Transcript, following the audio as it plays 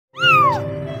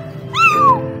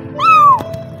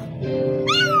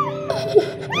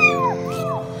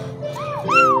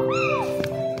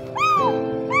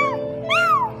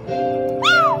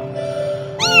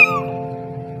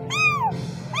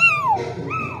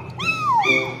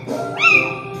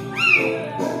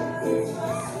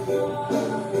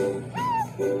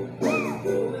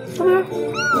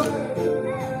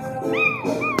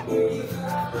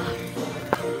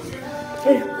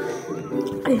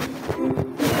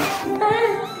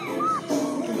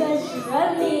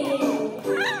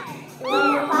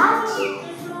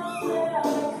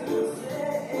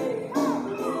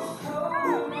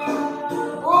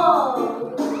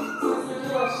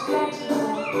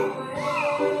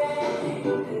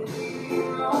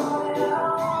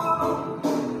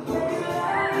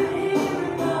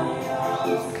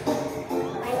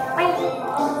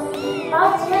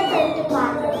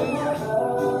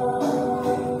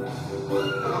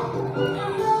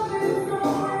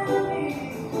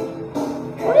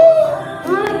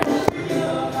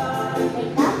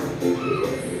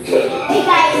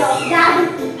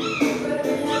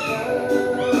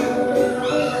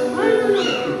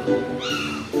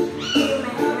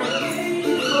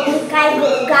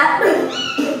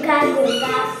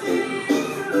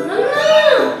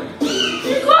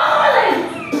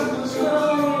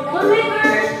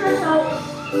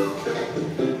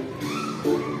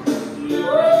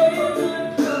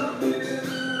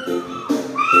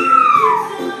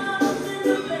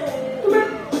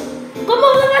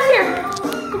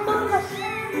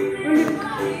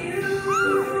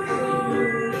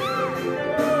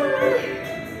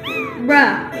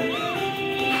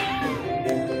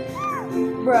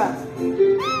Bruh.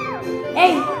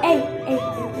 Hey.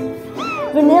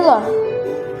 Vanilla.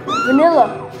 Vanilla?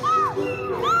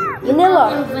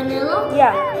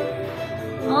 Yeah.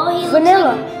 Oh, he looks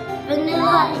Vanilla. like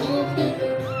vanilla and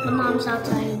the mom's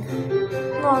outside.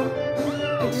 No.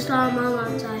 I just saw her mom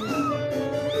outside.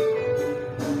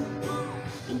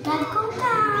 You gotta go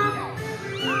back.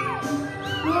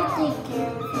 We'll take care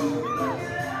of him.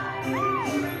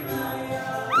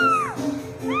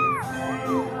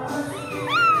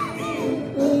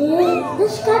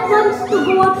 This cat wants to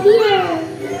go up here.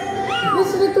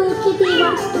 This little kitty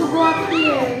wants to go up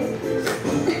here.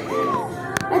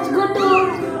 Let's go to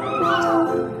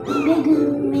big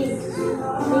mix.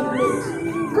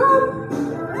 Come.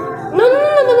 No,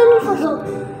 first. Go.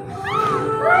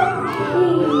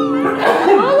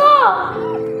 Hello!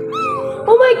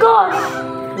 Oh my gosh!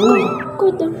 Go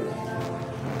down.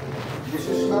 This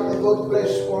is not a good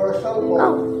place for a cell phone. Oh.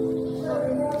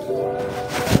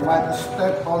 You might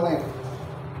step on it.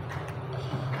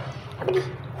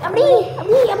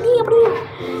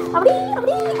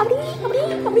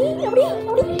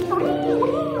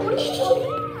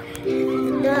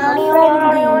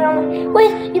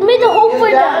 Wait, you made a home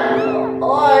for them.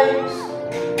 Orange.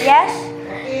 Yes?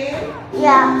 Okay.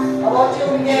 Yeah. How about you,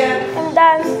 Miguel? I'm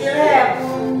done. Still have.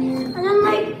 I don't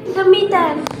like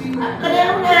gamitan.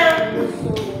 Kanina na.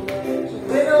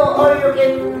 Or you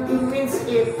can mince it.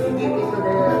 Give it to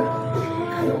the...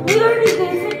 We are